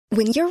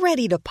When you're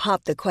ready to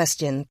pop the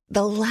question,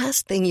 the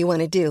last thing you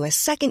want to do is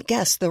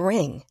second-guess the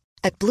ring.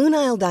 At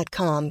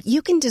BlueNile.com,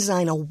 you can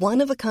design a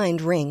one-of-a-kind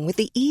ring with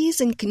the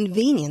ease and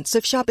convenience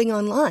of shopping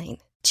online.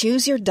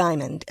 Choose your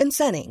diamond and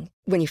setting.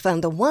 When you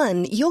find the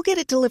one, you'll get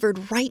it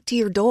delivered right to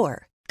your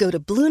door. Go to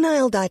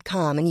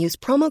BlueNile.com and use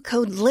promo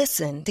code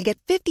LISTEN to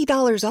get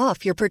 $50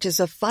 off your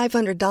purchase of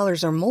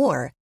 $500 or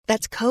more.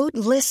 That's code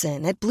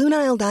LISTEN at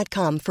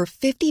BlueNile.com for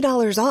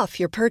 $50 off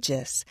your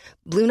purchase.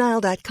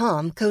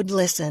 BlueNile.com, code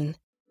LISTEN.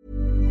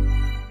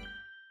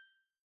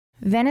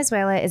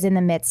 Venezuela is in the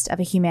midst of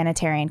a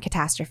humanitarian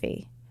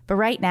catastrophe. But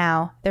right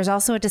now, there's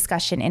also a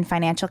discussion in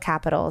financial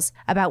capitals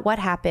about what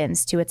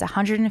happens to its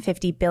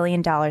 $150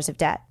 billion of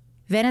debt.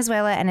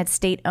 Venezuela and its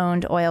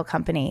state-owned oil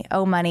company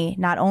owe money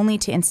not only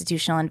to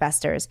institutional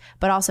investors,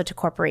 but also to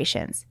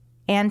corporations,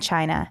 and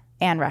China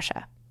and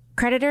Russia.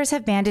 Creditors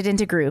have banded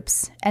into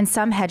groups, and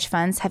some hedge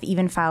funds have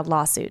even filed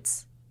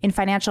lawsuits. In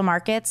financial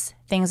markets,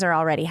 things are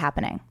already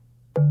happening.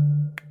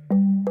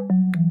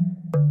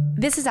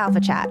 This is Alpha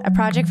Chat, a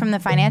project from the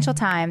Financial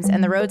Times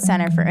and the Rhodes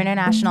Center for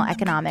International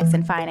Economics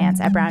and Finance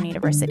at Brown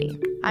University.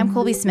 I'm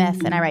Colby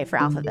Smith, and I write for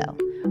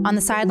Alphaville. On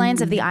the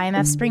sidelines of the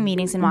IMF spring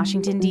meetings in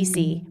Washington,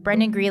 D.C.,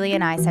 Brendan Greeley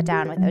and I sat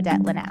down with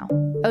Odette Lienau.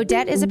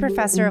 Odette is a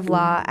professor of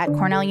law at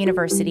Cornell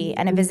University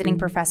and a visiting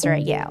professor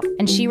at Yale,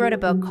 and she wrote a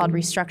book called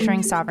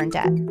Restructuring Sovereign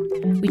Debt.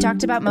 We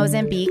talked about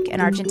Mozambique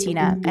and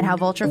Argentina and how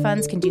vulture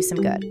funds can do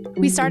some good.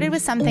 We started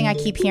with something I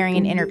keep hearing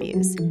in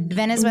interviews.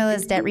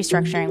 Venezuela's debt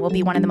restructuring will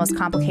be one of the most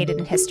complicated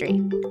in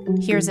history.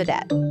 Here's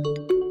Odette.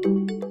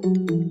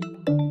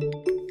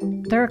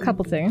 There are a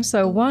couple things.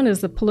 So one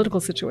is the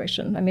political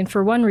situation. I mean,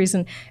 for one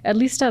reason, at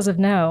least as of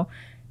now,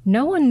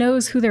 no one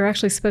knows who they're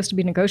actually supposed to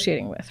be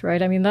negotiating with,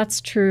 right? I mean,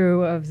 that's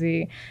true of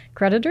the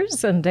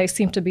creditors, and they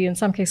seem to be, in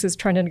some cases,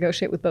 trying to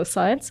negotiate with both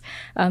sides.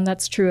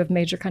 That's true of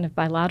major kind of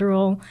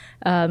bilateral,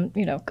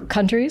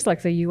 countries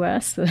like the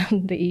U.S.,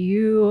 the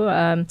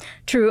EU.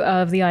 True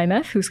of the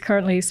IMF, who's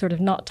currently sort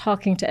of not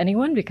talking to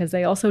anyone because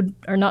they also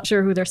are not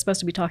sure who they're supposed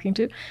to be talking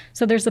to.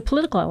 So there's a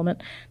political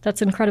element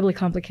that's incredibly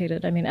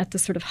complicated. I mean, at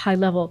this sort of high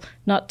level,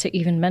 not to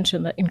even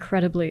mention the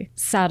incredibly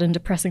sad and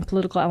depressing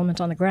political element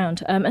on the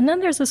ground. And then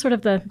there's a sort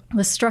of the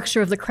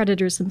structure of the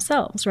creditors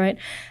themselves, right?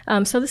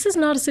 So this is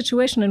not a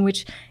situation in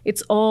which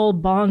it's all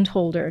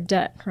bondholder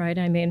debt, right?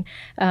 I mean,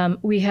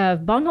 we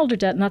have bondholder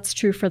debt, and that's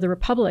true for the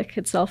republic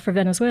itself, for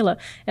Venezuela,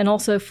 and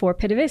also for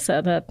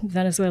PDVSA, the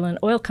Venezuelan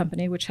oil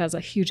company, which has a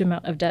huge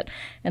amount of debt.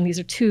 And these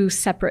are two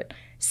separate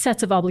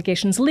sets of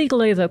obligations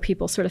legally, though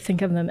people sort of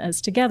think of them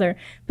as together.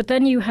 But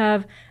then you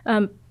have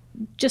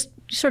just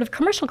sort of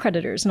commercial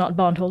creditors, not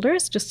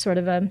bondholders, just sort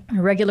of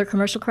regular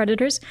commercial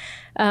creditors.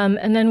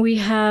 And then we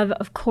have,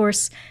 of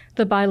course,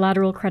 the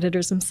bilateral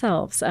creditors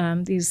themselves,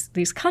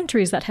 these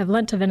countries that have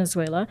lent to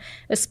Venezuela,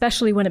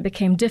 especially when it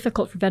became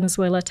difficult for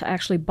Venezuela to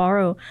actually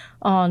borrow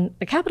on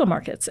the capital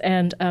markets.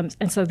 And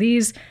so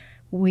these,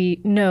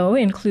 we know,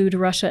 include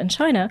Russia and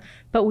China,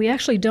 but we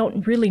actually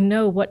don't really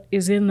know what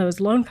is in those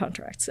loan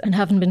contracts and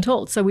haven't been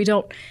told. So we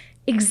don't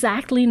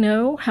exactly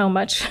know how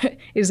much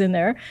is in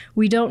there.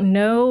 We don't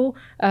know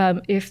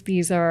if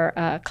these are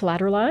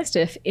collateralized,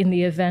 if in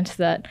the event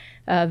that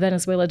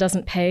Venezuela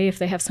doesn't pay, if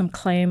they have some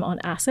claim on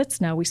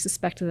assets. Now, we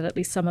suspect that at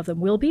least some of them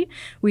will be.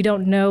 We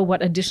don't know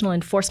what additional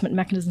enforcement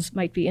mechanisms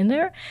might be in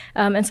there.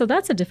 And so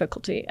that's a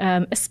difficulty,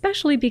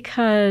 especially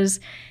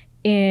because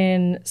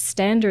in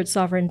standard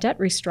sovereign debt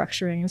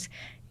restructurings,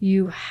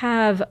 you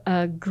have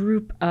a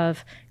group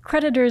of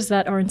creditors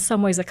that are in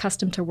some ways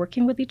accustomed to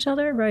working with each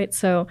other, right?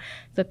 So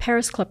the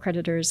Paris Club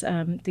creditors,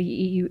 the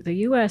EU, the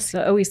US, the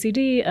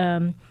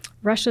OECD,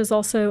 Russia is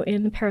also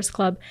in the Paris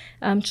Club.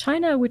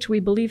 China, which we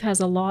believe has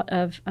a lot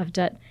of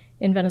debt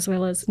in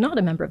Venezuela, is not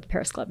a member of the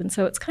Paris Club. And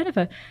so it's kind of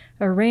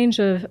a range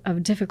of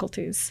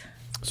difficulties.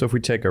 So if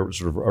we take a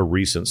sort of a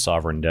recent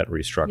sovereign debt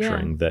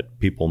restructuring that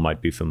people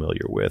might be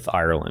familiar with,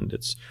 Ireland,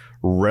 it's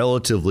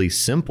relatively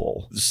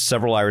simple.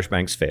 Several Irish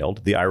banks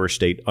failed. The Irish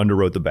state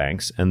underwrote the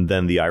banks, and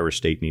then the Irish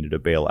state needed a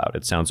bailout.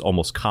 It sounds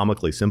almost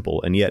comically simple,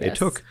 and yet it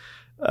took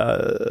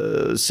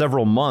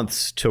several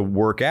months to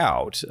work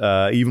out,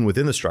 even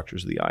within the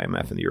structures of the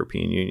IMF and the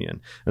European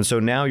Union. And so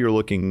now you're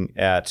looking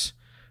at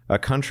a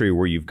country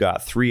where you've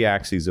got three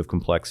axes of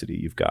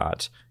complexity.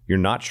 You're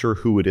not sure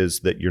who it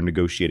is that you're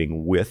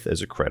negotiating with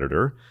as a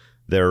creditor.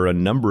 There are a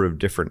number of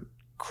different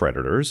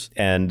creditors,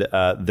 and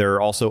there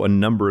are also a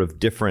number of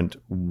different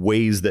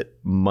ways that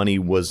money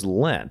was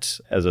lent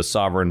as a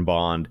sovereign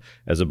bond,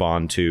 as a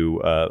bond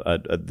to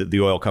the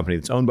oil company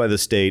that's owned by the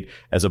state,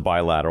 as a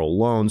bilateral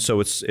loan. So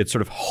it's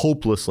sort of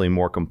hopelessly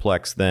more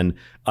complex than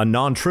a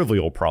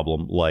non-trivial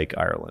problem like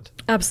Ireland.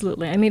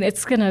 Absolutely. I mean,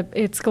 it's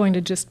going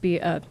to just be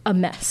a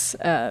mess,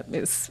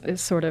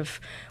 is sort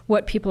of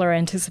what people are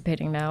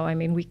anticipating now. I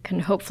mean, we can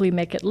hopefully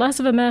make it less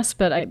of a mess,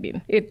 but I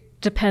mean, it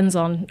depends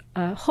on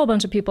a whole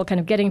bunch of people kind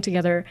of getting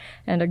together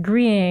and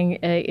agreeing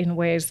in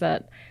ways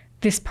that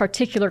this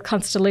particular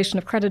constellation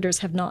of creditors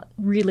have not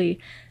really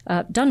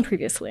done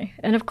previously.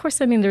 And of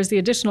course, I mean, there's the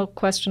additional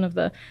question of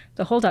the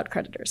holdout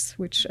creditors,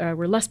 which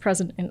were less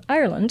present in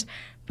Ireland,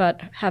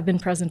 but have been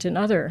present in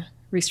other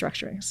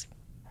restructurings.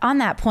 On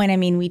that point, I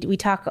mean, we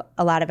talk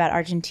a lot about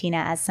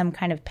Argentina as some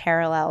kind of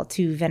parallel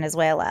to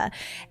Venezuela.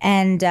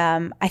 And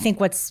I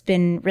think what's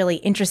been really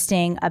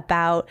interesting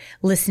about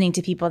listening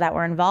to people that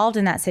were involved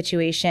in that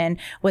situation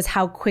was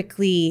how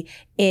quickly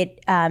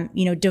it,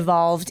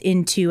 devolved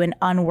into an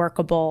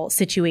unworkable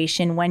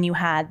situation when you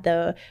had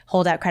the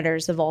holdout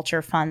creditors, the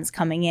vulture funds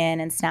coming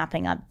in and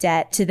snapping up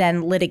debt to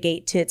then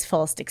litigate to its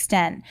fullest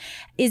extent.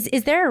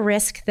 Is there a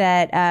risk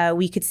that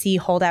we could see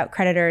holdout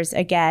creditors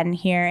again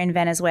here in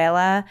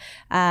Venezuela?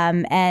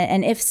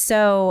 And if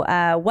so,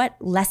 what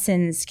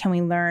lessons can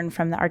we learn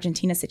from the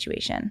Argentina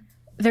situation?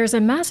 There's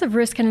a massive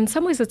risk, and in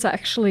some ways it's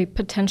actually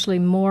potentially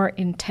more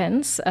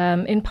intense,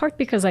 in part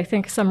because I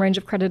think some range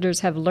of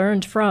creditors have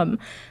learned from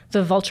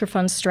the vulture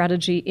fund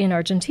strategy in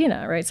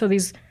Argentina, right? So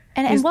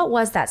And what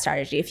was that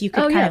strategy? If you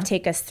could kind of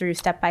take us through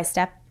step by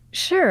step.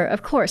 Sure,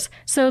 of course.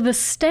 So the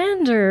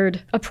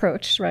standard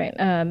approach, right,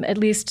 at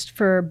least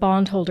for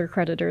bondholder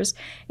creditors,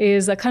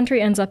 is a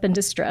country ends up in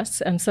distress.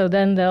 And so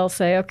then they'll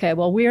say, okay,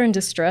 well, we're in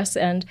distress.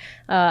 And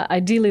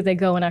ideally, they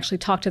go and actually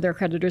talk to their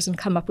creditors and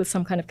come up with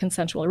some kind of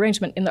consensual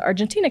arrangement. In the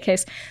Argentina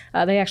case,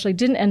 they actually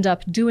didn't end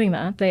up doing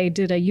that. They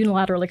did a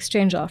unilateral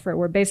exchange offer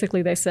where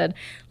basically they said,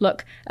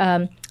 look,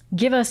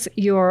 give us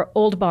your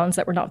old bonds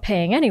that we're not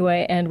paying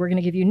anyway, and we're going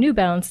to give you new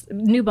bonds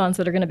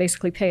that are going to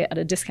basically pay at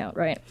a discount,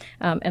 right?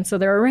 And so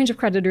there are a range of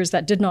creditors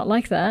that did not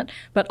like that,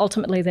 but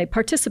ultimately they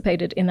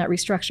participated in that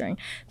restructuring.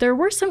 There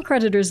were some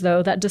creditors,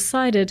 though, that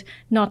decided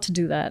not to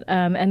do that.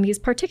 And these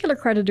particular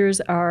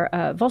creditors are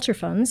vulture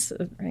funds,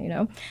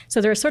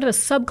 So they're sort of a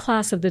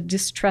subclass of the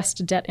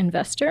distressed debt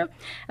investor.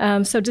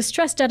 So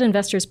distressed debt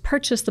investors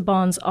purchase the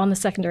bonds on the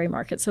secondary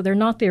market. So they're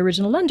not the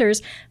original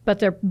lenders, but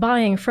they're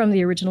buying from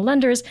the original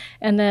lenders,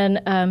 and then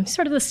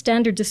sort of the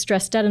standard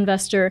distressed debt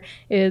investor,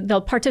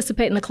 they'll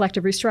participate in the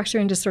collective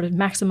restructuring to sort of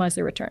maximize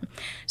their return.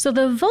 So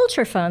the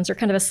vulture funds are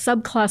kind of a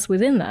subclass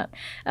within that.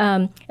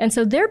 And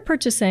so they're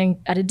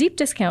purchasing at a deep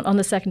discount on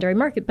the secondary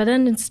market, but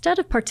then instead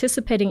of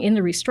participating in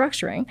the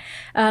restructuring,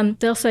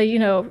 they'll say,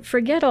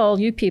 forget all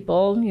you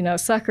people,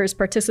 suckers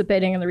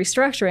participating in the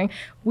restructuring.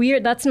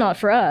 That's not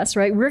for us,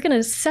 right? We're going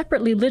to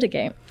separately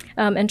litigate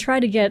and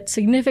try to get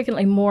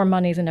significantly more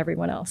money than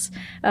everyone else.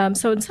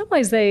 So in some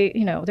ways, they're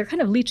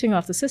kind of leeching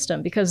off the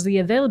system because the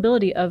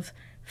availability of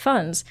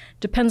funds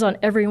depends on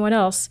everyone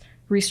else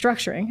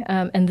restructuring,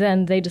 and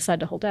then they decide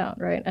to hold out,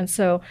 right? And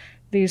so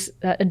these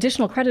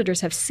additional creditors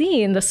have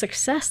seen the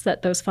success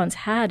that those funds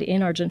had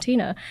in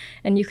Argentina,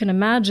 and you can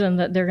imagine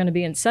that they're going to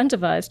be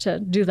incentivized to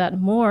do that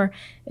more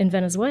in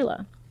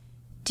Venezuela.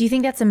 Do you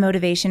think that's a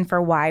motivation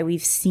for why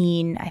we've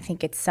seen, I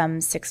think it's some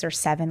 6 or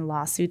 7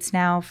 lawsuits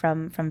now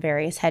from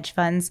various hedge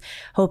funds,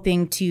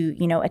 hoping to,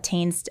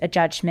 attain a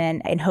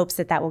judgment in hopes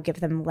that will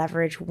give them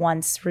leverage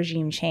once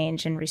regime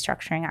change and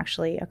restructuring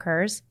actually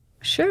occurs?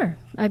 Sure.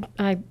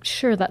 I'm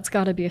sure that's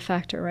got to be a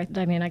factor, right?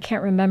 I mean, I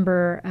can't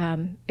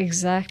remember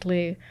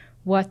exactly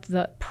what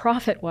the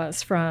profit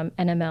was from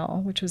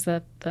NML, which was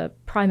the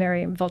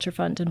primary vulture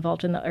fund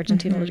involved in the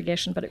Argentina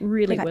litigation, but it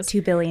really was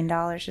 $2 billion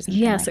or something.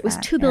 Yes, it was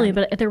 $2 billion,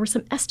 but there were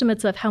some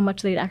estimates of how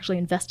much they'd actually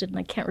invested, and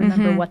I can't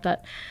remember what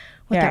that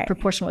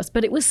proportion was.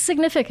 But it was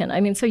significant.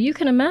 I mean, so you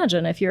can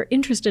imagine if you're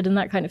interested in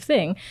that kind of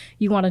thing,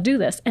 you want to do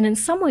this. And in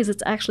some ways,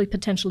 it's actually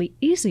potentially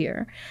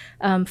easier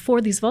for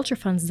these vulture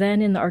funds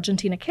than in the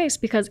Argentina case,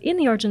 because in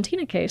the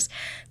Argentina case,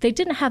 they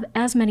didn't have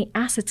as many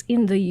assets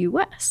in the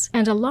U.S.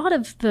 And a lot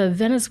of the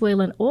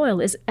Venezuelan oil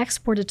is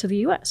exported to the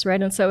U.S.,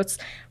 right? And so it's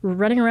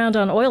running around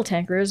on oil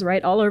tankers,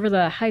 right, all over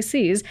the high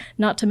seas,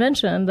 not to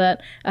mention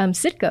that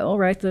Citgo,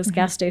 right, this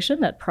gas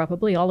station that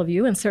probably all of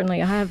you, and certainly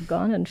I have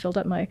gone and filled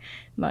up my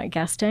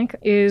gas tank,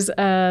 is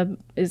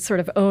sort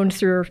of owned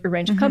through a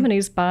range of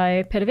companies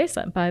by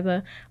PDVSA, by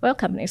the oil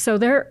company. So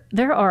there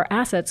are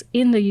assets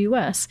in the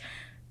U.S.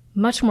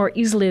 much more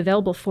easily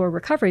available for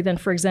recovery than,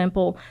 for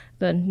example,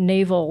 the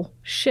naval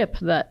ship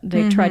that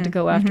they tried to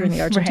go after in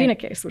the Argentina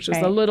case, which was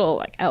a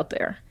little out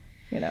there,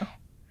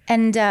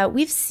 And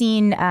we've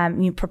seen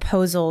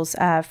proposals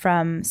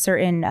from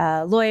certain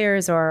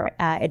lawyers or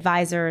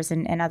advisors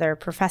and other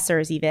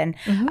professors even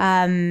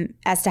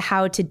as to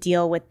how to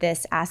deal with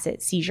this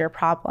asset seizure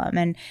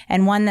problem.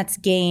 And one that's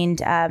gained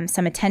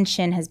some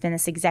attention has been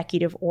this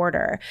executive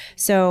order.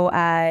 So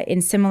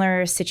in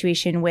similar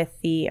situation with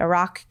the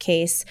Iraq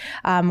case,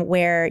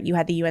 where you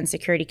had the UN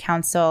Security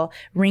Council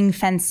ring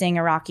fencing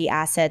Iraqi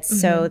assets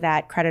so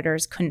that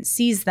creditors couldn't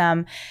seize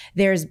them,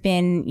 there's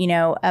been,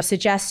 a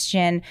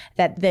suggestion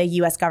that the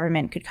U.S.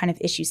 government could kind of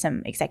issue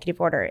some executive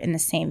order in the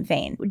same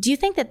vein. Do you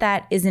think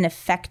that is an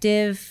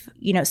effective,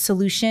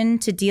 solution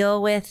to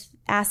deal with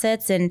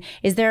assets? And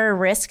is there a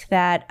risk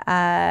that,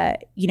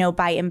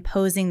 by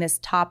imposing this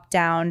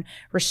top-down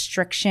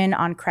restriction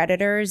on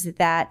creditors,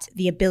 that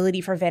the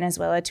ability for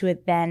Venezuela to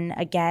then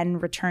again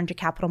return to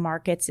capital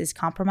markets is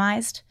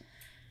compromised?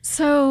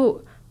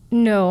 So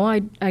no,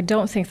 I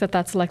don't think that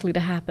that's likely to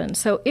happen.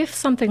 So if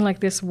something like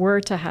this were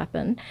to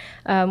happen,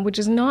 which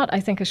is not, I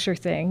think, a sure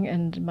thing,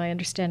 and my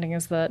understanding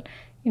is that,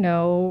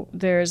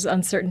 there's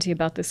uncertainty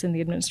about this in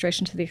the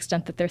administration to the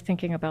extent that they're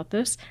thinking about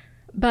this,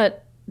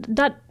 but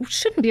that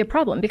shouldn't be a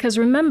problem, because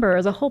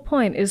remember, the whole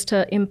point is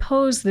to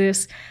impose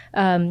this,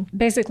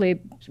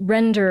 basically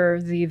render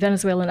the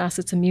Venezuelan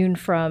assets immune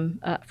from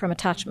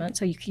attachment.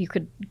 So you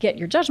could get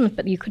your judgment,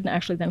 but you couldn't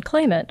actually then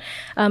claim it.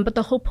 But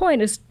the whole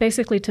point is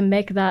basically to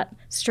make that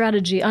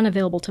strategy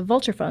unavailable to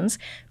vulture funds,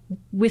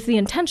 with the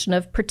intention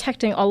of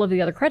protecting all of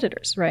the other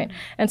creditors, right?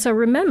 And so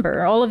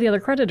remember, all of the other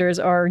creditors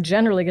are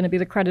generally going to be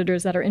the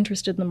creditors that are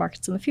interested in the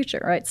markets in the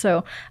future, right?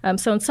 So in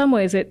some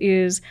ways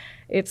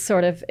it's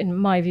sort of, in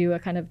my view, a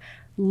kind of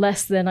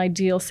less than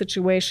ideal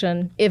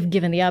situation, if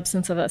given the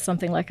absence of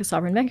something like a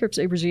sovereign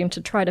bankruptcy regime,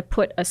 to try to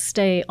put a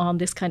stay on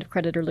this kind of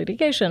creditor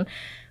litigation,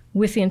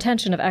 with the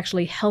intention of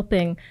actually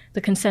helping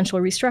the consensual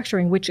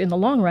restructuring, which in the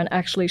long run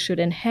actually should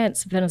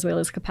enhance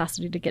Venezuela's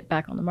capacity to get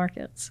back on the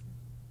markets.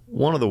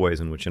 One of the ways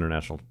in which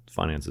international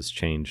finance has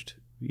changed,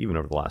 even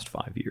over the last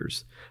 5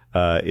 years,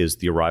 is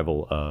the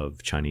arrival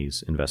of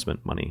Chinese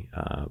investment money,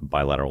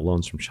 bilateral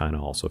loans from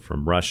China, also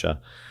from Russia,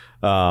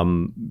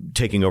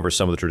 taking over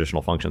some of the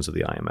traditional functions of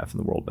the IMF and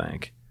the World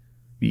Bank.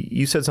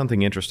 You said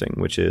something interesting,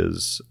 which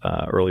is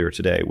earlier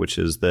today, which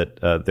is that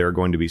there are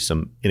going to be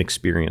some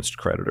inexperienced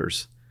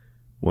creditors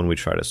when we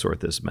try to sort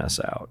this mess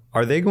out.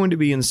 Are they going to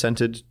be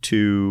incented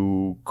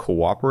to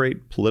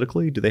cooperate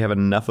politically? Do they have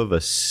enough of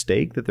a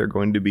stake that they're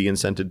going to be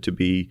incented to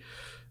be...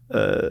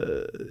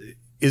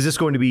 is this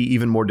going to be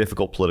even more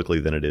difficult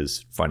politically than it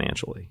is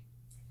financially?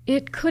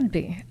 It could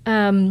be.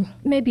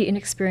 Maybe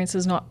inexperience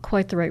is not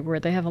quite the right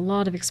word. They have a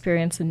lot of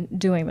experience in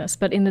doing this,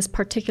 but in this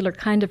particular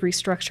kind of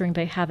restructuring,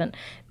 they haven't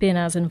been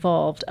as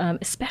involved,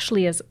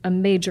 especially as a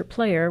major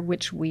player,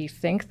 which we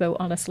think, though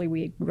honestly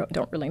we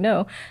don't really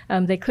know,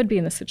 they could be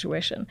in this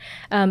situation.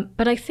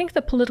 But I think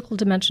the political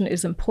dimension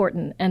is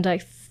important, and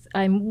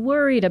I'm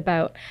worried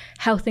about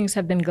how things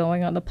have been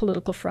going on the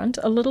political front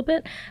a little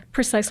bit,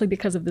 precisely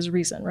because of this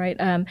reason, right?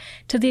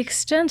 To the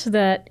extent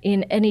that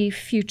in any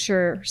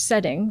future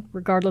setting,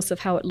 regardless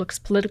of how it looks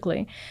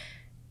politically,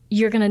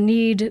 you're going to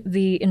need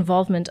the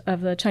involvement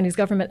of the Chinese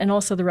government and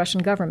also the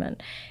Russian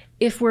government.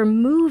 If we're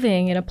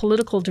moving in a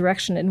political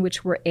direction in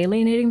which we're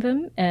alienating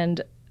them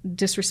and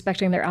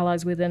disrespecting their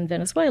allies within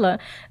Venezuela,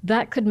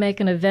 that could make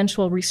an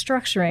eventual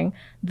restructuring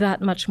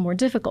that much more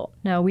difficult.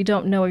 Now, we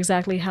don't know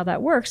exactly how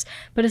that works,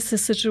 but it's a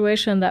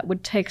situation that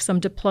would take some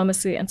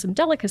diplomacy and some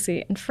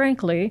delicacy. And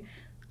frankly,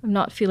 I'm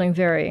not feeling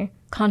very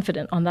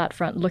confident on that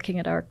front, looking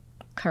at our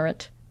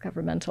current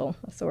governmental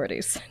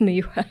authorities in the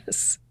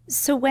U.S.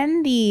 So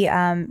when the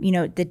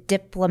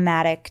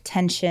diplomatic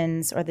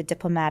tensions or the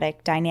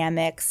diplomatic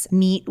dynamics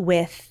meet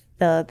with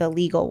the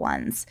legal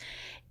ones,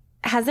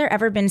 has there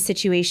ever been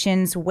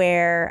situations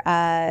where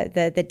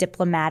the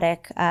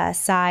diplomatic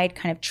side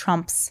kind of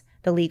trumps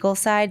the legal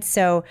side?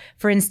 So,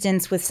 for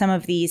instance, with some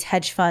of these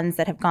hedge funds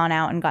that have gone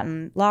out and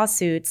gotten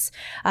lawsuits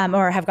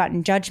or have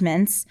gotten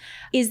judgments,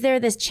 is there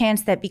this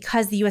chance that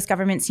because the U.S.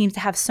 government seems to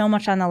have so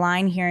much on the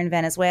line here in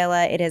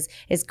Venezuela, it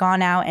has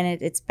gone out and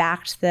it's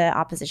backed the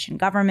opposition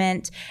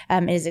government,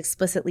 it has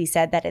explicitly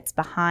said that it's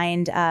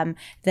behind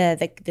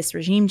this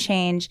regime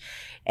change?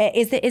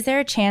 Is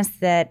there a chance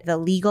that the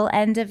legal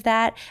end of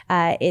that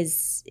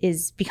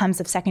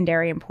becomes of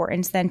secondary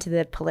importance then to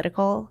the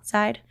political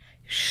side?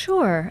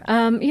 Sure.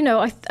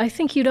 I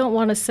think you don't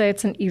want to say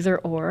it's an either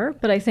or,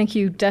 but I think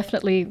you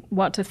definitely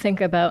want to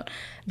think about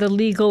the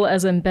legal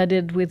as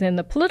embedded within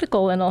the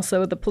political, and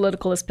also the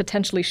political as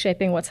potentially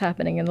shaping what's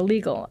happening in the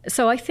legal.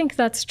 So I think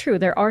that's true.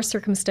 There are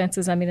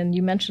circumstances, and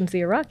you mentioned the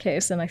Iraq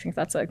case, and I think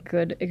that's a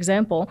good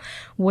example,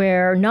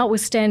 where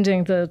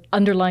notwithstanding the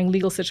underlying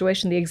legal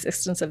situation, the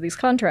existence of these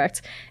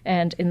contracts,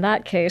 and in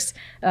that case,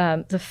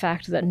 the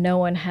fact that no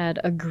one had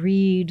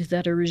agreed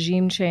that a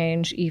regime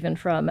change, even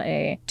from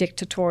a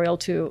dictatorial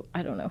to,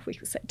 I don't know if we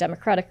could say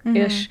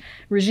democratic-ish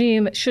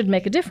regime, should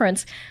make a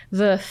difference.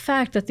 The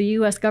fact that the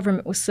U.S.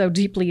 government was so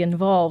deeply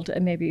involved,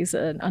 and maybe is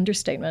an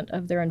understatement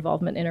of their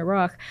involvement in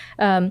Iraq,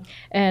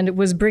 and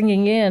was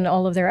bringing in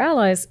all of their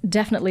allies,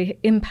 definitely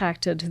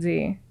impacted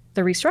the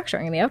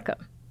restructuring and the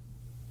outcome.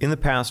 In the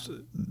past,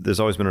 there's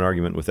always been an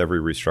argument with every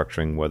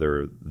restructuring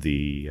whether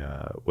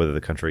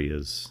the country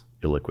is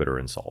illiquid or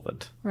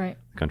insolvent. Right.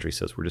 The country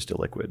says we're just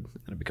illiquid,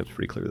 and it becomes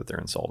pretty clear that they're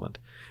insolvent.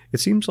 It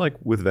seems like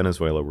with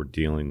Venezuela, we're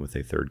dealing with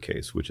a third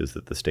case, which is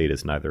that the state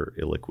is neither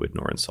illiquid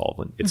nor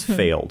insolvent. It's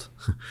failed,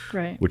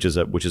 right? Which is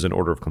an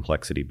order of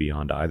complexity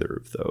beyond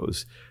either of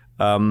those.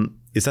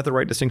 Is that the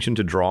right distinction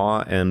to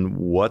draw? And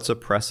what's a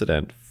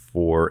precedent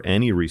for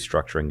any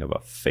restructuring of a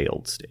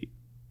failed state?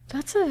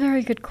 That's a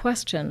very good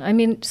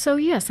question. So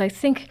yes, I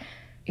think,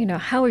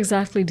 how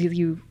exactly do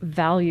you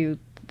value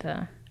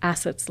the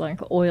assets like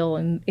oil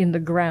in the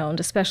ground,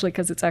 especially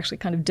because it's actually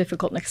kind of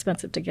difficult and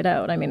expensive to get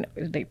out.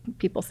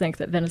 People think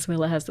that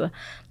Venezuela has the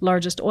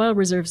largest oil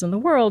reserves in the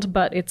world,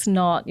 but it's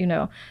not,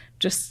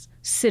 just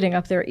sitting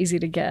up there easy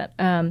to get.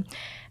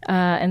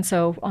 And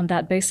so on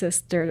that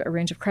basis, there are a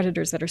range of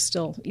creditors that are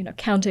still,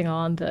 counting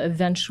on the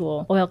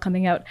eventual oil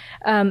coming out.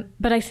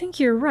 But I think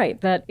you're right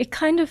that it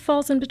kind of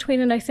falls in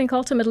between. And I think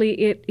ultimately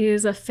it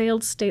is a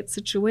failed state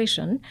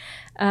situation.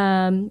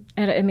 And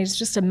I mean, it's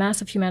just a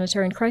massive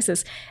humanitarian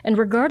crisis. And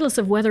regardless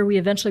of whether we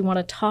eventually want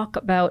to talk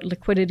about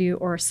liquidity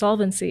or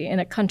solvency in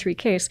a country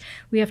case,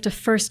 we have to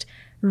first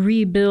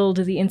rebuild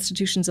the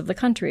institutions of the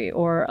country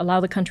or allow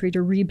the country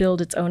to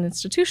rebuild its own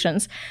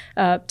institutions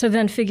to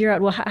then figure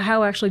out, well,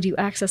 how actually do you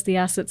access the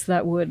assets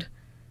that would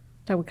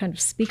kind of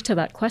speak to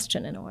that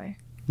question in a way.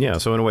 Yeah,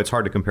 so in a way it's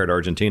hard to compare to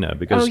Argentina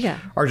because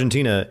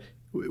Argentina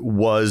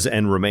was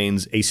and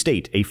remains a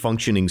state, a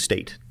functioning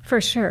state.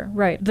 For sure,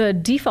 right. The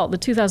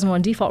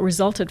 2001 default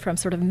resulted from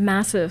sort of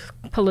massive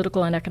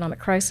political and economic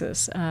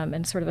crisis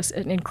and sort of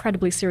an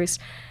incredibly serious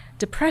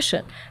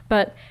depression,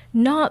 but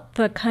not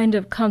the kind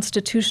of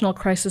constitutional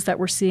crisis that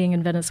we're seeing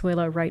in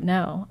Venezuela right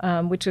now,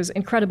 which is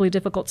incredibly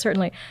difficult,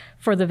 certainly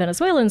for the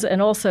Venezuelans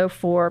and also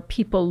for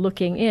people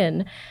looking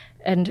in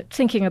and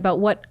thinking about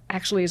what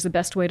actually is the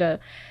best way to,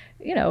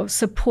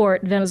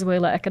 support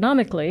Venezuela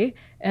economically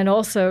and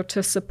also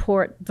to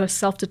support the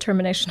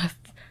self-determination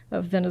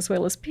of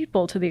Venezuela's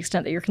people to the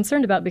extent that you're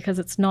concerned about, because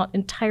it's not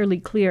entirely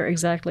clear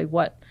exactly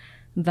what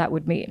that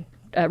would mean,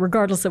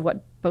 regardless of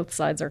what both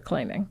sides are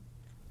claiming.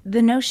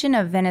 The notion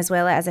of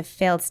Venezuela as a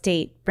failed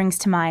state brings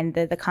to mind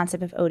the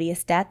concept of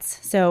odious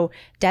debts. So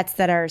debts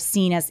that are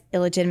seen as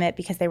illegitimate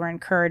because they were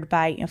incurred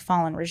by a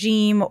fallen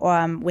regime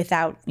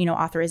without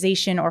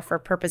authorization or for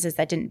purposes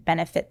that didn't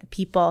benefit the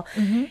people.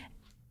 Mm-hmm.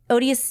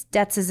 Odious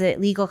debts as a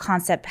legal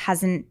concept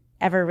hasn't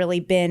ever really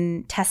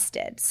been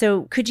tested.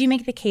 So could you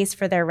make the case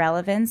for their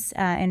relevance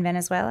in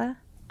Venezuela?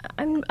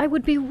 I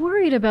would be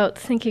worried about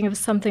thinking of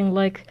something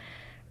like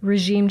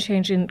regime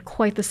change in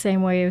quite the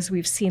same way as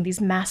we've seen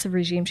these massive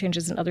regime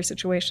changes in other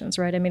situations,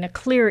 right? I mean, a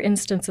clear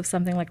instance of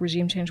something like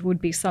regime change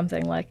would be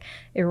something like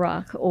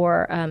Iraq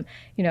or,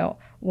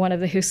 one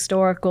of the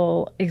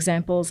historical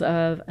examples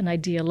of an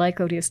idea like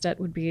odious debt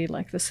would be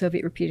like the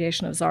Soviet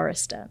repudiation of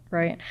Tsarist debt,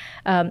 right?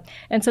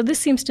 And so this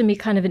seems to me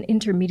kind of an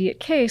intermediate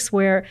case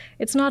where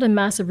it's not a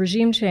massive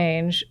regime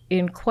change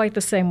in quite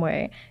the same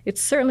way. It's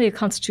certainly a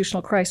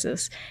constitutional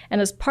crisis.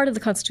 And as part of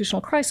the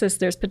constitutional crisis,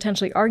 there's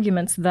potentially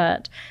arguments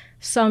that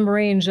some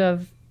range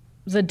of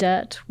the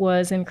debt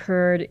was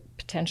incurred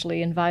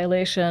potentially in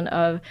violation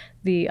of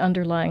the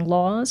underlying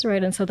laws,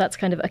 right? And so that's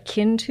kind of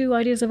akin to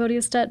ideas of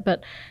odious debt,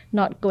 but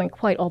not going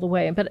quite all the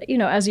way. But,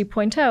 as you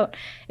point out,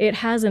 it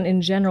hasn't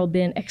in general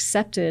been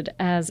accepted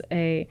as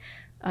a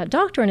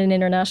doctrine in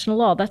international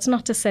law. That's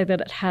not to say that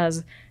it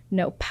has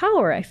no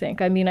power, I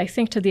think. I mean, I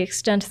think to the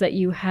extent that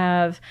you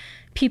have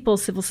people,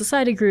 civil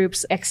society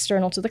groups,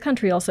 external to the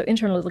country, also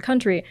internal to the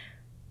country,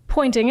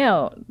 pointing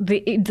out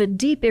the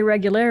deep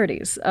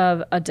irregularities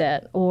of a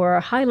debt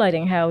or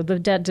highlighting how the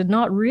debt did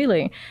not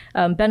really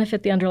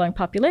benefit the underlying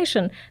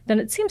population, then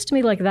it seems to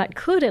me like that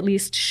could at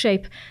least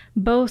shape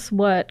both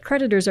what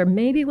creditors are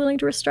maybe willing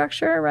to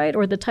restructure, right,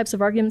 or the types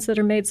of arguments that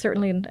are made,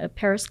 certainly in a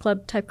Paris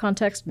Club type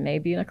context,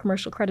 maybe in a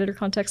commercial creditor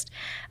context.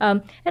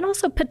 And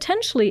also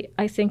potentially,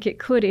 I think it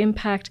could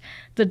impact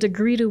the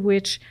degree to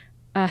which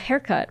a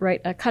haircut, right,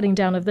 a cutting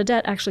down of the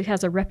debt actually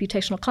has a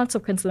reputational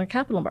consequence in the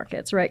capital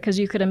markets, right? Because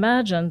you could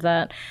imagine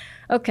that,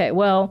 okay,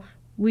 well,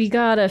 we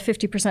got a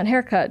 50%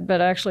 haircut,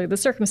 but actually the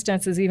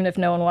circumstances, even if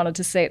no one wanted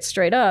to say it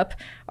straight up,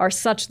 are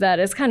such that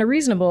it's kind of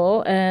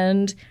reasonable,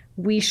 and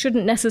we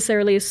shouldn't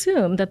necessarily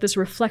assume that this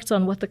reflects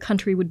on what the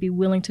country would be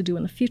willing to do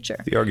in the future.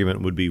 The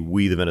argument would be,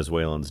 we, the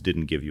Venezuelans,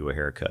 didn't give you a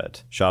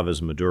haircut. Chavez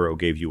and Maduro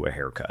gave you a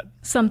haircut.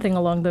 Something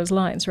along those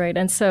lines, right?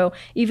 And so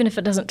even if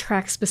it doesn't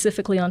track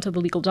specifically onto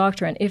the legal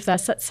doctrine, if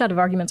that set of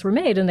arguments were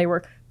made and they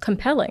were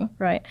compelling,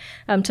 right,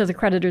 to the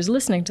creditors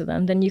listening to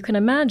them, then you can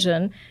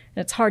imagine, and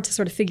it's hard to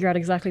sort of figure out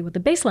exactly what the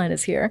baseline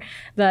is here,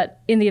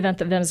 that in the event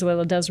that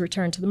Venezuela does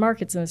return to the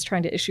markets and is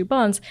trying to issue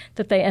bonds,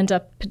 that they end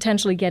up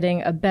potentially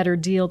getting a better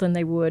deal than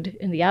they would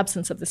in the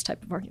absence of this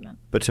type of argument.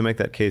 But to make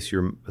that case,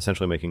 you're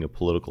essentially making a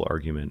political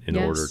argument in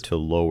order to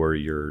lower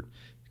your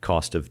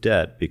cost of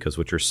debt, because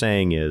what you're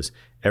saying is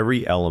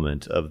every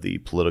element of the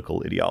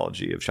political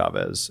ideology of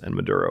Chavez and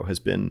Maduro has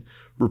been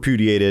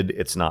repudiated.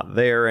 It's not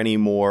there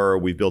anymore.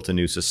 We've built a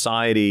new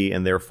society,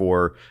 and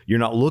therefore you're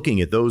not looking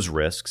at those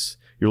risks.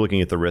 You're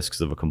looking at the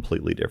risks of a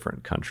completely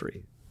different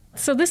country.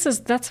 So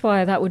that's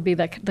why that would be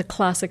the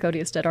classic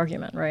odious debt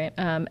argument, right?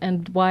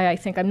 And why I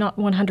think I'm not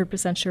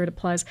 100% sure it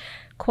applies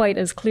quite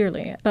as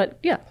clearly. But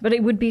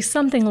it would be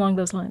something along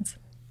those lines.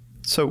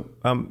 So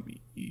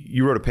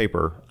you wrote a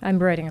paper. I'm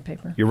writing a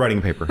paper. You're writing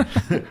a paper.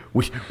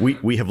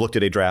 we have looked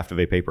at a draft of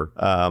a paper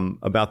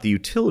about the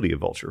utility of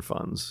vulture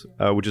funds,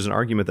 which is an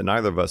argument that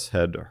neither of us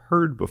had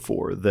heard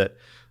before, that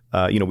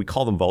we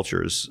call them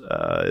vultures.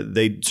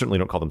 They certainly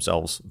don't call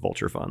themselves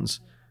vulture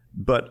funds.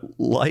 But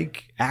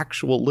like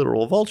actual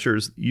literal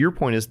vultures, your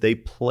point is they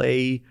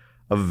play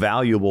a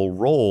valuable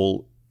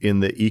role in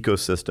the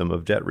ecosystem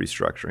of debt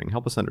restructuring.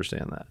 Help us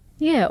understand that.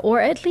 Yeah, or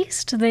at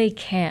least they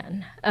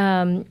can.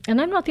 And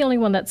I'm not the only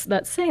one that's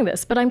saying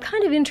this, but I'm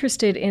kind of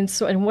interested in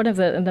one of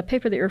in the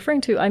paper that you're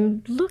referring to,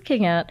 I'm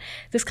looking at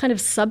this kind of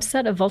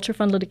subset of vulture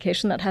fund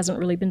litigation that hasn't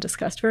really been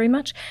discussed very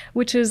much,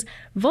 which is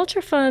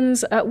vulture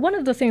funds. One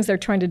of the things they're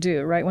trying to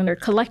do, right, when they're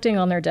collecting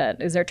on their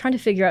debt is they're trying to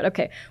figure out,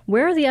 okay,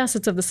 where are the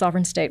assets of the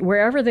sovereign state,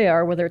 wherever they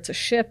are, whether it's a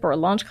ship or a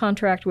launch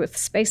contract with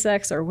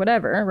SpaceX or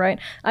whatever, right?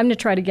 I'm going to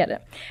try to get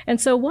it.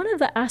 And so one of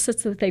the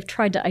assets that they've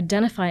tried to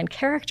identify and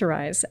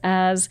characterize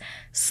as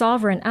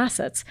sovereign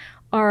assets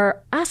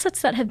are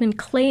assets that have been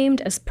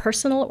claimed as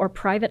personal or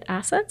private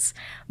assets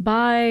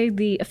by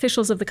the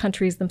officials of the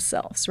countries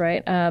themselves,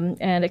 right?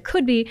 And it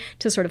could be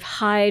to sort of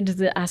hide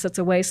the assets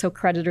away so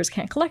creditors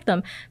can't collect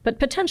them, but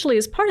potentially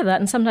as part of that,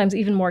 and sometimes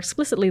even more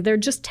explicitly, they're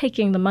just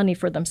taking the money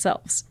for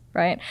themselves,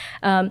 right?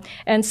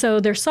 And so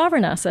they're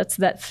sovereign assets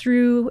that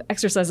through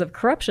exercise of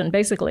corruption,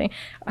 basically,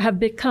 have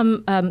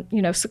become,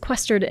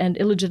 sequestered and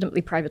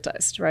illegitimately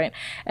privatized, right?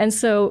 And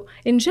so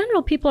in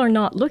general, people are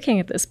not looking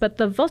at this, but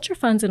the vulture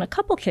funds in a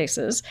couple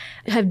cases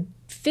have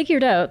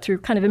figured out through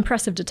kind of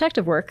impressive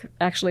detective work,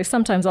 actually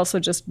sometimes also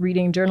just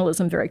reading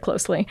journalism very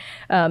closely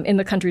in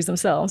the countries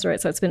themselves,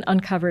 right? So it's been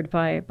uncovered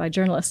by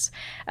journalists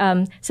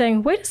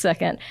saying, wait a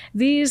second,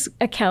 these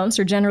accounts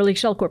are generally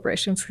shell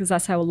corporations, because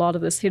that's how a lot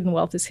of this hidden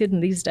wealth is hidden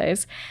these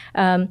days.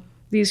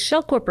 These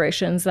shell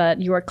corporations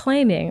that you are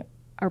claiming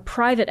are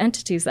private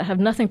entities that have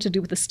nothing to do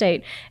with the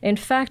state, in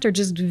fact, are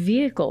just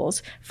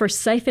vehicles for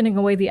siphoning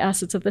away the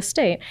assets of the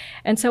state.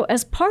 And so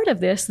as part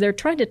of this, they're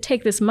trying to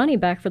take this money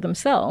back for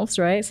themselves,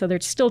 right? So they're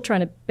still trying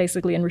to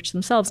basically enrich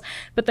themselves,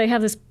 but they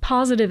have this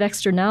positive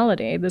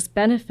externality, this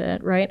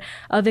benefit, right,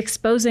 of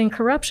exposing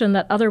corruption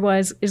that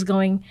otherwise is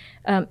going,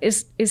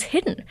 is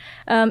hidden.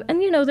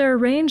 And, there are a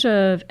range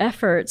of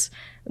efforts,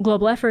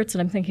 global efforts,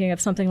 and I'm thinking of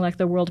something like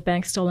the World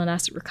Bank Stolen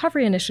Asset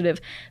Recovery Initiative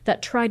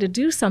that try to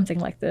do something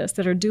like this,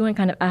 that are doing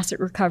kind of asset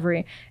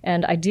recovery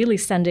and ideally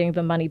sending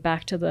the money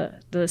back to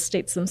the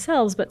states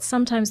themselves, but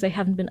sometimes they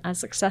haven't been as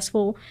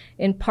successful,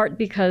 in part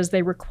because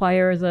they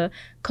require the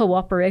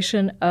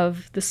cooperation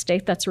of the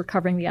state that's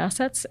recovering the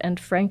assets. And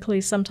frankly,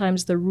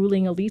 sometimes the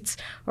ruling elites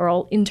are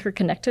all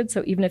interconnected.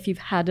 So even if you've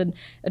had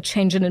a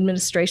change in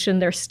administration,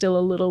 they're still a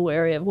little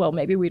wary of, well,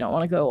 maybe we don't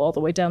want to go all the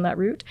way down that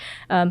route.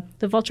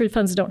 The vulture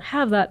funds don't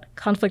have that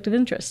conflict of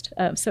interest,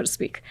 so to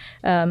speak.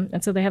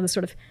 And so they have this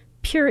sort of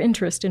pure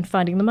interest in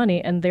finding the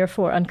money and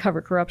therefore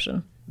uncover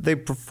corruption. They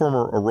perform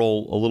a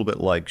role a little bit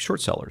like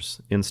short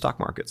sellers in stock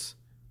markets,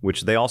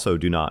 which they also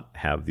do not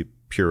have the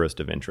purest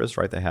of interest,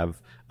 right? They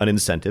have an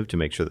incentive to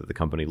make sure that the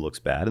company looks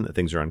bad and that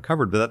things are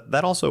uncovered, but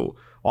that also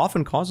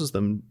often causes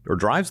them or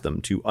drives them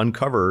to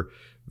uncover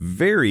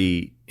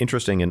very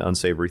interesting and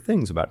unsavory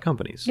things about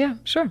companies. Yeah,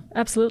 sure.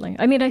 Absolutely.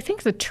 I mean, I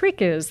think the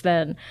trick is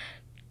then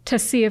to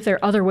see if there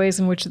are other ways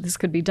in which this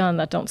could be done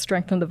that don't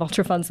strengthen the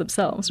vulture funds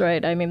themselves,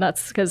 right? I mean,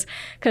 that's because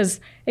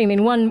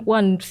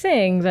one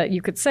thing that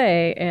you could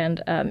say,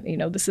 and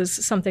this is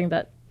something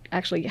that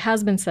actually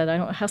has been said, I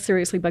don't know how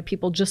seriously, by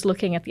people just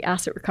looking at the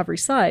asset recovery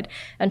side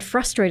and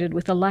frustrated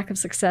with the lack of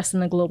success in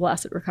the global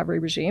asset recovery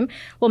regime.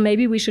 Well,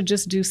 maybe we should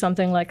just do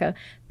something like a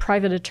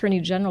private attorney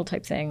general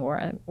type thing,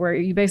 where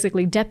you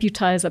basically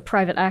deputize a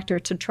private actor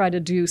to try to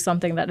do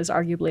something that is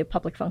arguably a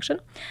public function.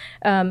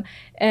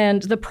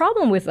 And the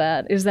problem with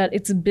that is that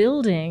it's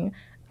building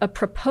a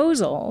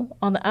proposal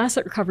on the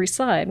asset recovery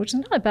side, which is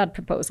not a bad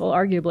proposal,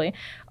 arguably,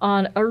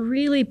 on a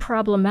really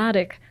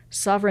problematic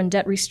sovereign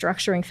debt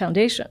restructuring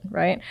foundation,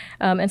 right?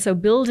 And so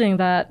building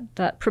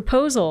that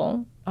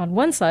proposal on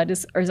one side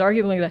is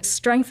arguably to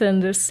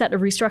strengthen this set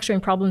of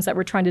restructuring problems that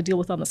we're trying to deal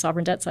with on the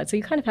sovereign debt side. So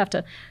you kind of have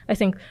to, I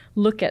think,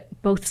 look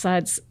at both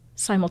sides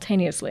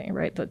simultaneously,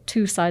 right? The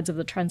two sides of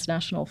the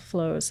transnational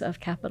flows of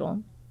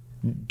capital.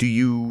 Do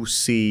you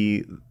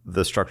see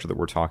the structure that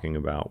we're talking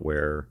about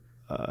where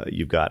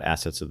you've got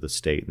assets of the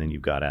state and then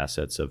you've got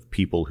assets of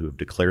people who have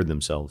declared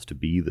themselves to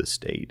be the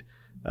state?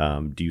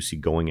 Do you see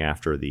going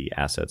after the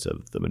assets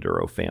of the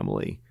Maduro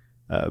family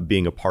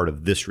being a part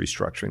of this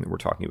restructuring that we're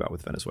talking about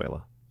with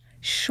Venezuela?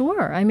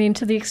 Sure. I mean,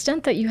 to the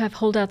extent that you have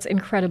holdouts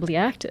incredibly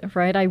active,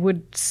 right, I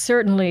would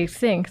certainly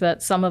think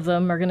that some of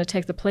them are going to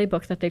take the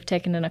playbook that they've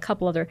taken in a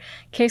couple other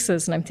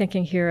cases. And I'm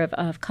thinking here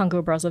of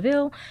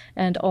Congo-Brazzaville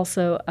and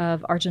also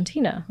of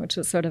Argentina, which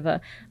is sort of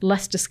a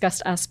less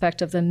discussed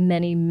aspect of the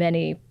many,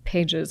 many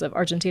pages of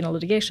Argentina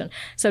litigation.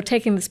 So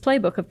taking this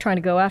playbook of trying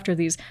to go after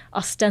these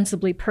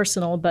ostensibly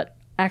personal but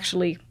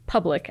actually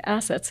public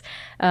assets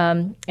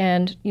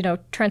and,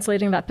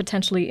 translating that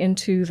potentially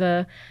into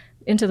the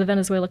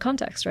Venezuela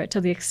context, right? To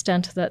the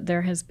extent that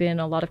there has been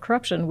a lot of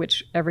corruption,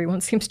 which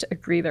everyone seems to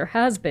agree there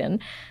has been,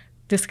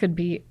 this could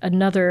be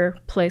another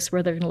place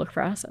where they're going to look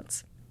for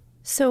assets.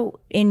 So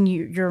in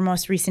your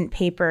most recent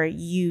paper,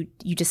 you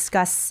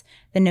discuss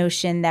the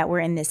notion that we're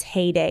in this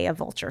heyday of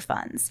vulture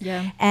funds.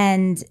 Yeah.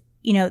 And,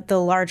 the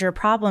larger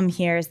problem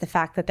here is the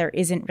fact that there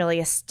isn't really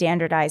a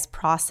standardized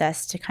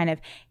process to kind of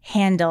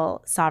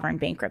handle sovereign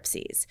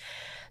bankruptcies.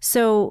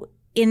 So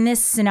in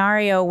this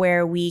scenario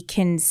where we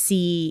can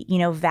see,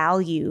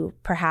 value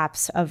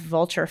perhaps of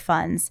vulture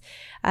funds,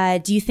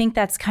 do you think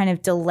that's kind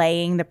of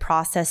delaying the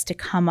process to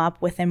come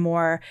up with a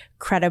more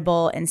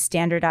credible and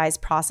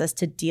standardized process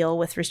to deal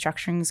with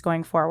restructurings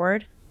going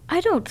forward? I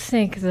don't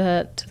think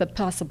that the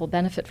possible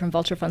benefit from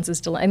vulture funds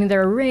is delay. I mean, there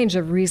are a range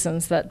of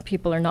reasons that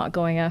people are not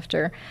going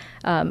after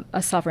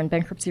a sovereign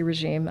bankruptcy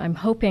regime. I'm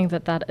hoping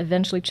that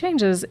eventually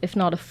changes, if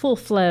not a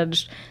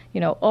full-fledged,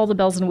 all the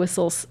bells and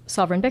whistles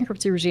sovereign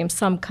bankruptcy regime,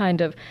 some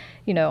kind of,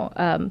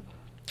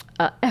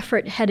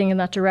 effort heading in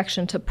that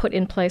direction to put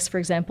in place, for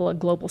example, a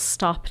global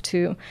stop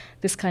to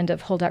this kind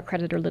of holdout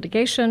creditor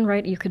litigation,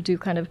 right? You could do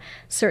kind of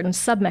certain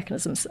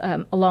sub-mechanisms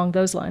along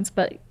those lines.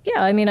 But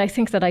yeah, I mean, I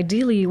think that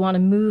ideally you want to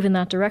move in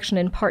that direction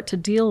in part to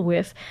deal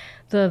with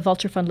the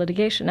vulture fund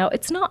litigation. Now,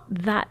 it's not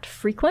that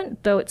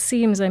frequent, though it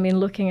seems, I mean,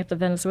 looking at the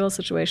Venezuela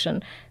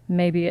situation,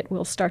 maybe it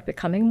will start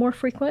becoming more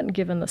frequent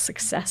given the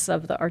success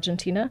of the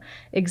Argentina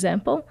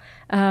example.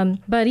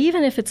 But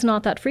even if it's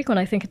not that frequent,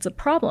 I think it's a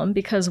problem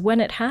because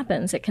when it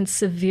happens, it can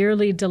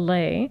severely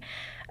delay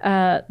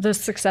the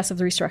success of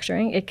the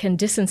restructuring. It can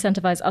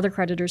disincentivize other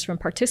creditors from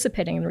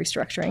participating in the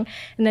restructuring.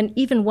 And then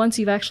even once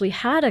you've actually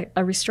had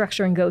a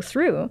restructuring go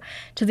through,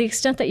 to the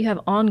extent that you have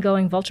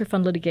ongoing vulture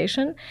fund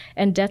litigation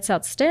and debts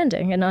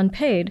outstanding and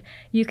unpaid,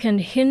 you can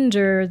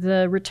hinder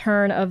the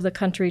return of the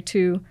country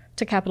to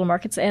capital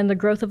markets and the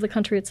growth of the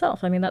country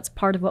itself. I mean, that's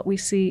part of what we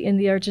see in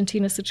the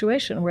Argentina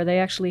situation, where they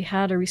actually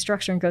had a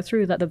restructuring go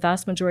through that the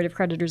vast majority of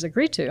creditors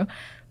agreed to,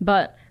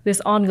 but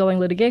this ongoing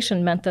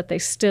litigation meant that they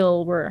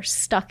still were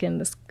stuck in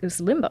this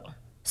limbo.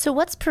 So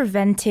what's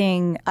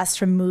preventing us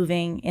from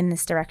moving in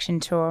this direction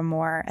to a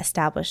more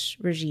established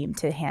regime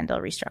to handle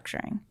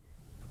restructuring?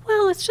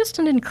 Well, it's just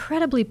an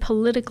incredibly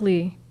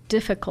politically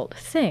difficult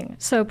thing.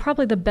 So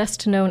probably the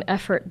best known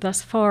effort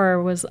thus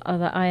far was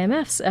the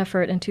IMF's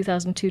effort in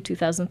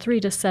 2002-2003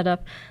 to set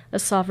up a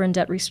sovereign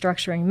debt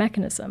restructuring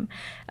mechanism.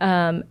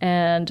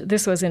 And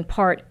this was in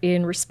part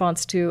in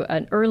response to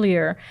an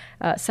earlier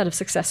set of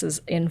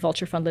successes in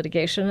vulture fund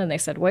litigation. And they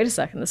said, wait a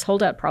second, this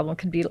holdout problem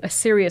could be a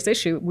serious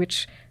issue,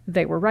 which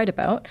they were right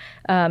about.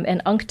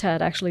 And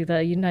UNCTAD, actually,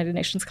 the United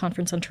Nations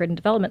Conference on Trade and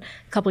Development,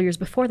 a couple of years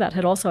before that,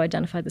 had also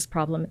identified this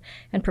problem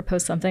and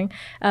proposed something.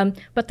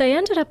 But they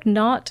ended up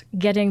not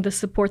getting the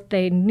support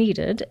they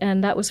needed,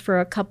 and that was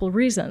for a couple of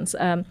reasons.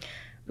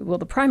 Well,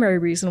 the primary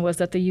reason was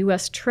that the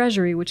U.S.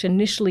 Treasury, which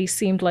initially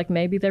seemed like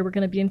maybe they were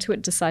going to be into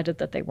it, decided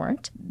that they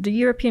weren't. The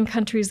European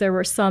countries, there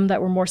were some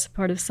that were more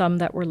supportive, some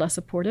that were less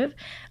supportive.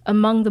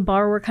 Among the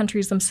borrower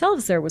countries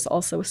themselves, there was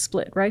also a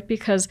split, right?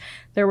 Because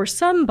there were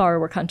some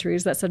borrower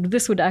countries that said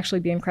this would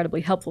actually be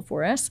incredibly helpful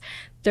for us.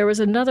 There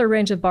was another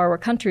range of borrower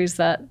countries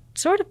that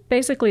sort of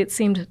basically, it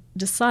seemed,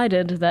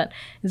 decided that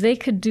they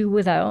could do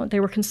without. They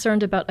were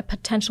concerned about a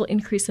potential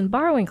increase in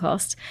borrowing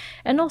costs.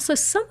 And also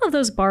some of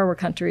those borrower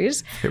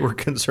countries... They were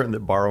concerned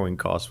that borrowing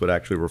costs would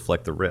actually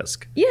reflect the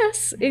risk.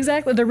 Yes,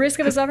 exactly. The risk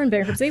of a sovereign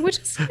bankruptcy, which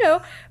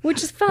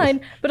is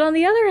fine. But on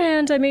the other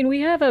hand, I mean,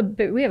 we have a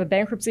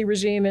bankruptcy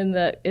regime in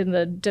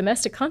the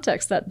domestic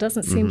context that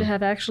doesn't seem to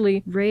have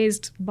actually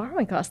raised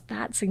borrowing costs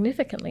that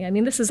significantly. I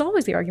mean, this is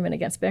always the argument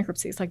against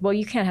bankruptcy. It's like, well,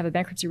 you can't have a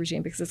bankruptcy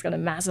regime because it's going to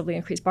massively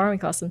increase borrowing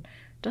costs, and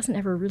doesn't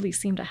ever really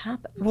seem to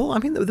happen. Well, I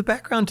mean, the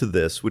background to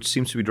this, which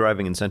seems to be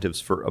driving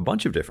incentives for a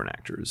bunch of different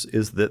actors,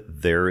 is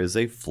that there is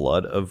a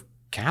flood of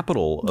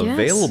capital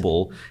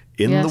available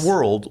in the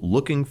world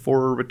looking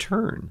for a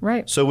return.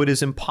 Right. So it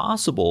is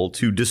impossible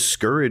to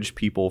discourage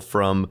people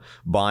from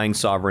buying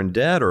sovereign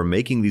debt or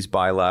making these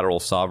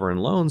bilateral sovereign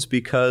loans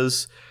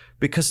because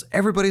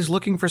everybody's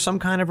looking for some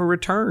kind of a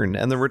return.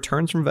 And the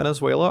returns from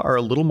Venezuela are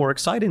a little more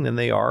exciting than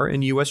they are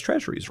in U.S.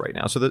 treasuries right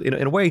now. So that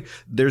in a way,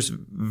 there's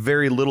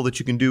very little that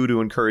you can do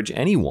to encourage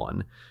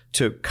anyone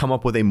to come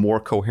up with a more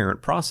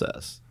coherent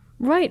process.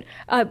 Right.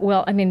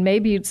 Well, I mean,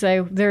 maybe you'd say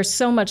there's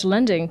so much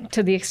lending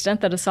to the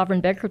extent that a sovereign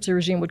bankruptcy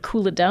regime would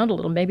cool it down a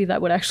little. Maybe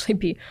that would actually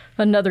be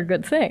another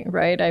good thing,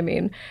 right? I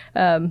mean,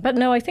 but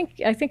no, I think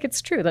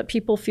it's true that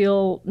people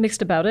feel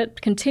mixed about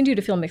it, continue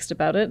to feel mixed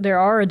about it. There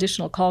are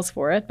additional calls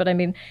for it. But I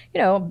mean,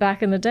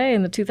 back in the day,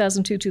 in the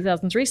 2002,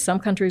 2003, some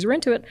countries were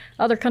into it.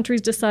 Other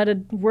countries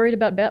worried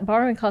about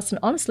borrowing costs. And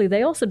honestly,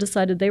 they also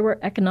decided they were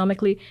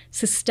economically,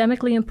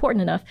 systemically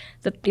important enough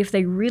that if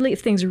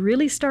things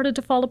really started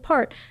to fall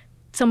apart,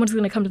 someone's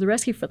going to come to the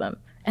rescue for them.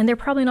 And they're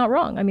probably not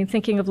wrong. I mean,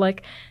 thinking of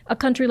like a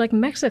country like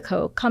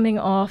Mexico coming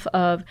off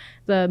of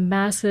the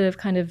massive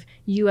kind of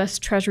U.S.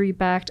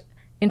 Treasury-backed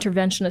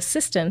intervention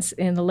assistance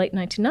in the late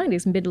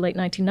 1990s, mid to late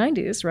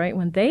 1990s, right,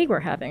 when they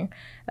were having,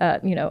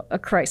 a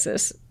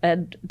crisis.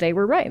 And they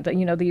were right that,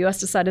 the U.S.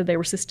 decided they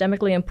were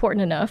systemically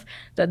important enough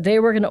that they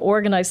were going to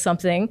organize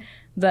something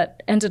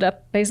that ended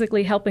up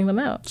basically helping them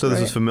out. So this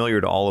is familiar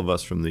to all of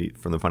us from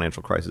the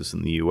financial crisis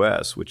in the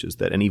U.S., which is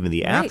that, and even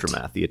the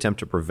aftermath, the attempt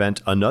to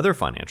prevent another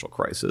financial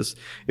crisis,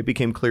 it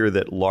became clear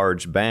that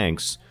large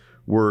banks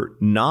were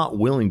not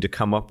willing to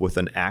come up with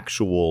an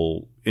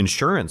actual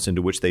insurance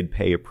into which they'd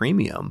pay a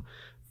premium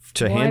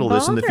to Why handle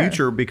this in the bother?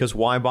 future, because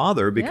why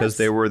bother? Because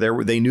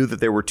Yes. they knew that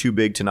they were too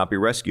big to not be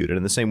rescued. And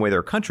in the same way, there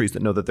are countries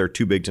that know that they're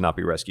too big to not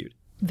be rescued.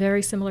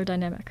 Very similar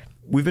dynamic.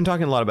 We've been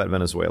talking a lot about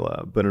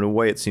Venezuela, but in a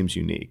way it seems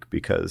unique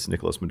because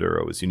Nicolas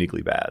Maduro is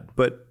uniquely bad.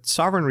 But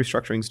sovereign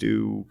restructurings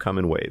do come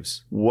in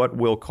waves. What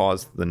will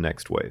cause the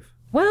next wave?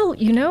 Well,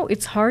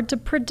 it's hard to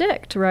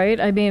predict, right?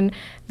 I mean,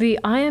 the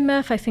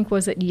IMF, I think,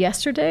 was it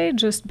yesterday,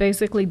 just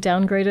basically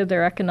downgraded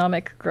their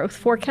economic growth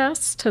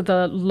forecasts to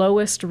the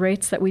lowest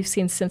rates that we've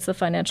seen since the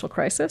financial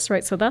crisis,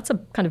 right? So that's a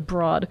kind of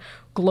broad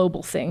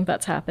global thing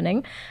that's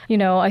happening.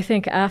 I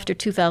think after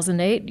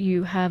 2008,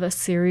 you have a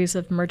series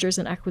of mergers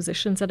and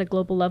acquisitions at a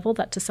global level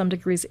that to some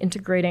degree is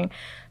integrating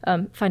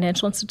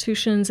financial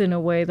institutions in a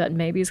way that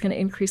maybe is going to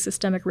increase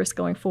systemic risk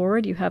going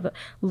forward. You have a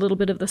little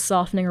bit of the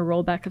softening or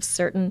rollback of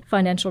certain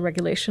financial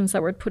regulations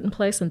that were put in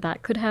place, and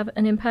that could have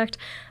an impact.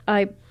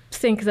 I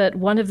think that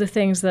one of the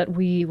things that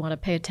we want to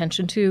pay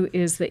attention to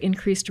is the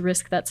increased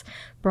risk that's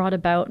brought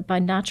about by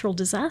natural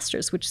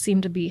disasters, which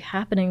seem to be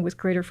happening with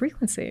greater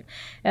frequency,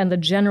 and the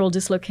general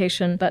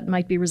dislocation that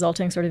might be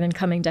resulting sort of in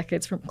coming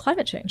decades from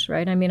climate change,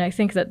 right? I mean, I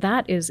think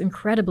that is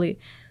incredibly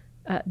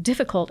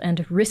difficult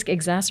and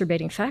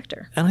risk-exacerbating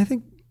factor. And I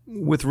think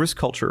with risk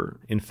culture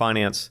in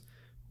finance,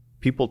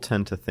 people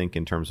tend to think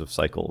in terms of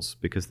cycles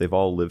because they've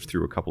all lived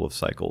through a couple of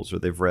cycles or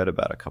they've read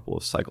about a couple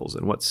of cycles.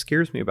 And what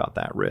scares me about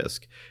that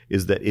risk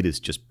is that it is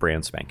just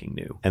brand spanking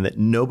new and that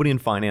nobody in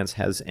finance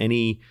has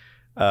any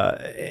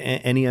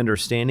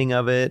understanding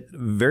of it.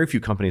 Very few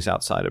companies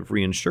outside of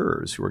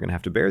reinsurers who are going to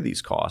have to bear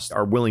these costs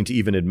are willing to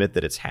even admit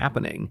that it's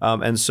happening.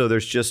 And so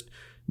there's just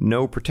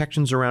no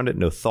protections around it,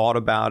 no thought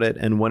about it.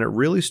 And when it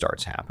really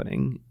starts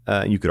happening,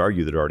 you could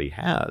argue that it already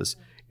has,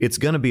 it's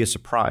going to be a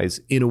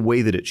surprise in a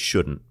way that it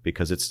shouldn't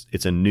because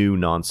it's a new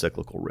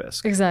non-cyclical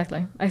risk.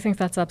 Exactly. I think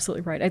that's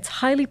absolutely right. It's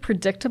highly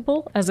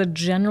predictable as a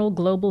general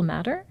global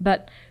matter,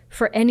 but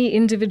for any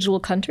individual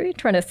country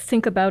trying to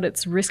think about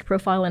its risk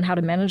profile and how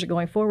to manage it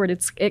going forward,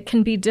 it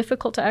can be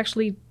difficult to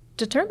actually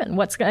determine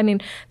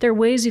there are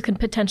ways you can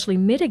potentially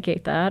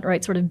mitigate that,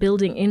 right? Sort of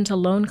building into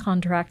loan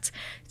contracts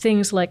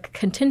things like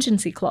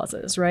contingency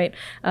clauses, right?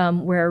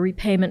 Where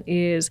repayment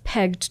is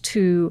pegged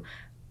to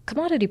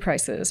commodity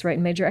prices, right?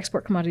 Major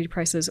export commodity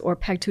prices, or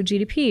pegged to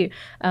GDP.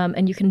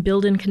 And you can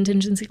build in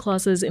contingency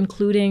clauses,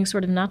 including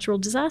sort of natural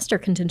disaster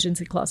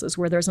contingency clauses,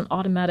 where there's an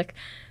automatic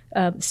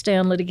stay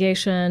on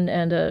litigation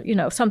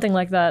and, something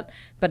like that,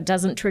 but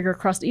doesn't trigger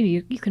across.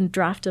 You can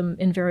draft them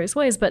in various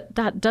ways, but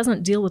that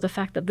doesn't deal with the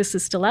fact that this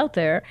is still out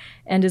there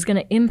and is going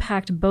to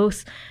impact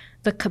both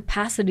the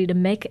capacity to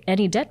make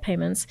any debt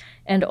payments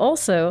and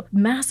also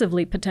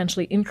massively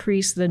potentially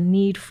increase the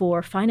need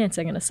for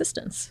financing and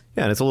assistance.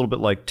 Yeah, and it's a little bit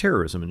like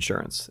terrorism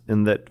insurance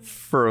in that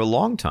for a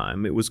long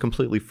time it was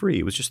completely free.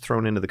 It was just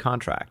thrown into the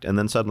contract. And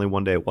then suddenly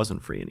one day it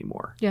wasn't free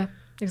anymore. Yeah,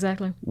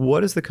 exactly.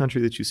 What is the country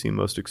that you see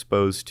most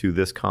exposed to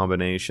this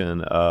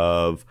combination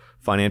of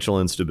financial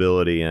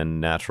instability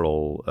and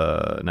natural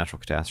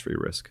catastrophe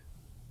risk?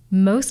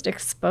 Most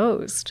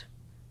exposed?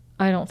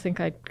 I don't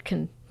think I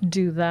can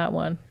do that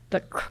one. The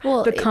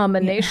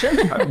combination.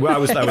 Well, I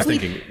was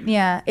thinking.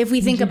 If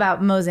we think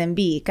about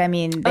Mozambique, I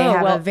mean, they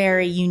have a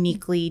very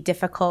uniquely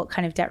difficult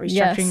kind of debt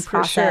restructuring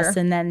process.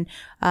 Sure. And then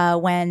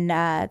when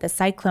the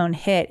cyclone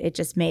hit, it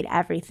just made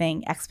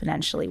everything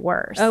exponentially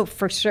worse. Oh,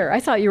 for sure.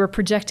 I thought you were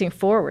projecting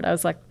forward. I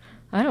was like,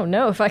 I don't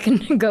know if I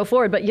can go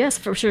forward. But yes,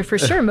 for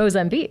sure,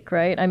 Mozambique,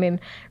 right? I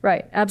mean,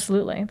 right,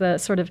 absolutely. The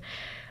sort of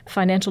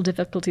financial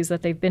difficulties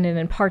that they've been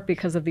in part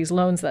because of these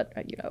loans that,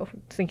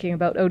 thinking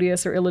about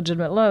odious or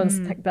illegitimate loans,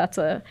 that's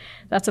a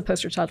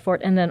poster child for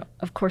it. And then,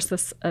 of course,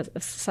 this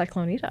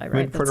Cyclone Idai, right? I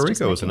mean, Puerto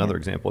Rico is another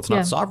example. It's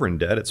not sovereign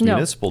debt, it's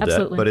municipal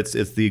debt, but it's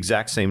the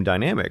exact same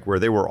dynamic where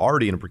they were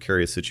already in a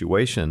precarious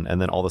situation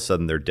and then all of a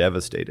sudden they're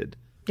devastated.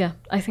 Yeah,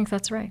 I think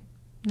that's right.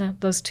 Yeah,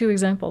 those two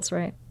examples,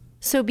 right?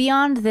 So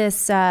beyond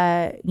this,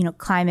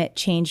 climate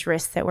change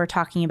risk that we're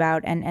talking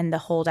about and the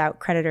holdout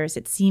creditors,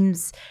 it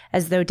seems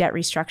as though debt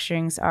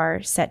restructurings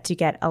are set to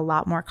get a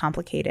lot more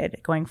complicated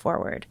going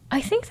forward.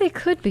 I think they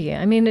could be.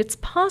 I mean, it's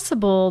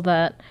possible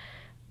that,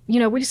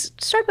 we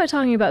start by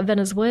talking about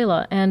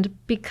Venezuela, and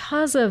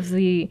because of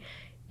the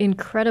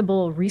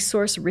incredible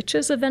resource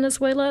riches of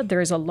Venezuela,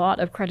 there is a lot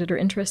of creditor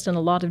interest in a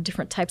lot of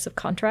different types of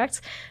contracts,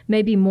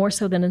 maybe more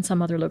so than in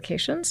some other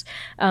locations.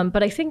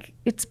 But I think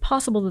it's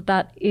possible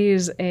that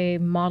is a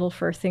model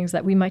for things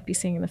that we might be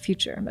seeing in the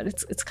future. But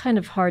it's kind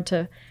of hard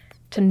to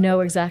know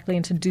exactly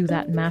and to do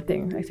that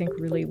mapping, I think,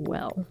 really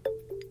well.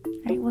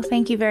 All right. Well,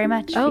 thank you very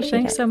much.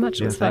 Thanks so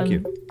much. It was fun. Thank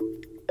you.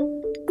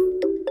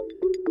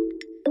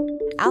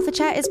 Alpha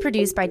Chat is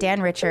produced by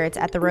Dan Richards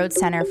at the Rhodes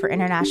Center for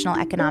International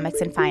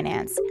Economics and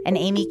Finance and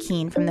Amy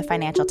Keene from the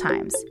Financial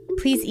Times.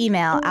 Please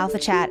email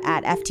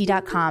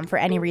alphachat@ft.com for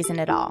any reason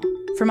at all.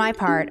 For my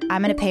part,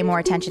 I'm going to pay more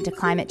attention to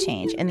climate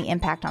change and the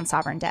impact on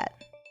sovereign debt.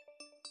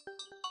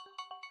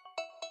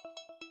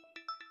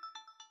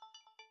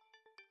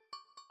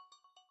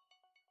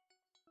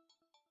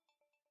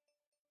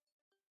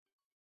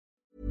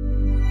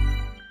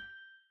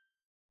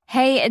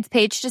 Hey, it's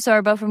Paige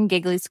DeSorbo from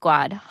Giggly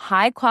Squad.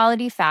 High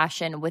quality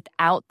fashion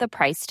without the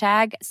price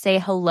tag. Say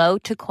hello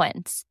to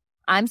Quince.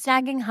 I'm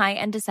snagging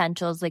high-end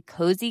essentials like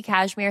cozy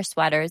cashmere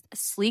sweaters,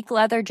 sleek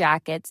leather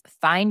jackets,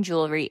 fine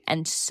jewelry,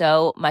 and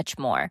so much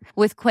more.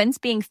 With Quince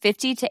being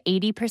 50 to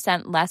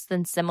 80% less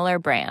than similar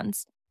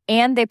brands.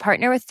 And they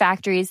partner with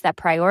factories that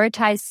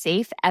prioritize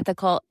safe,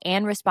 ethical,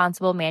 and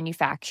responsible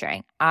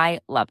manufacturing. I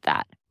love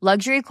that.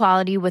 Luxury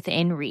quality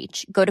within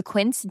reach. Go to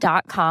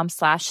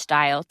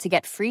quince.com/style to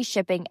get free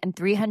shipping and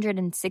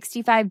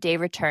 365-day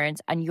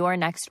returns on your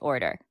next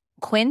order.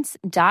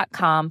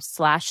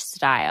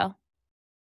 Quince.com/style.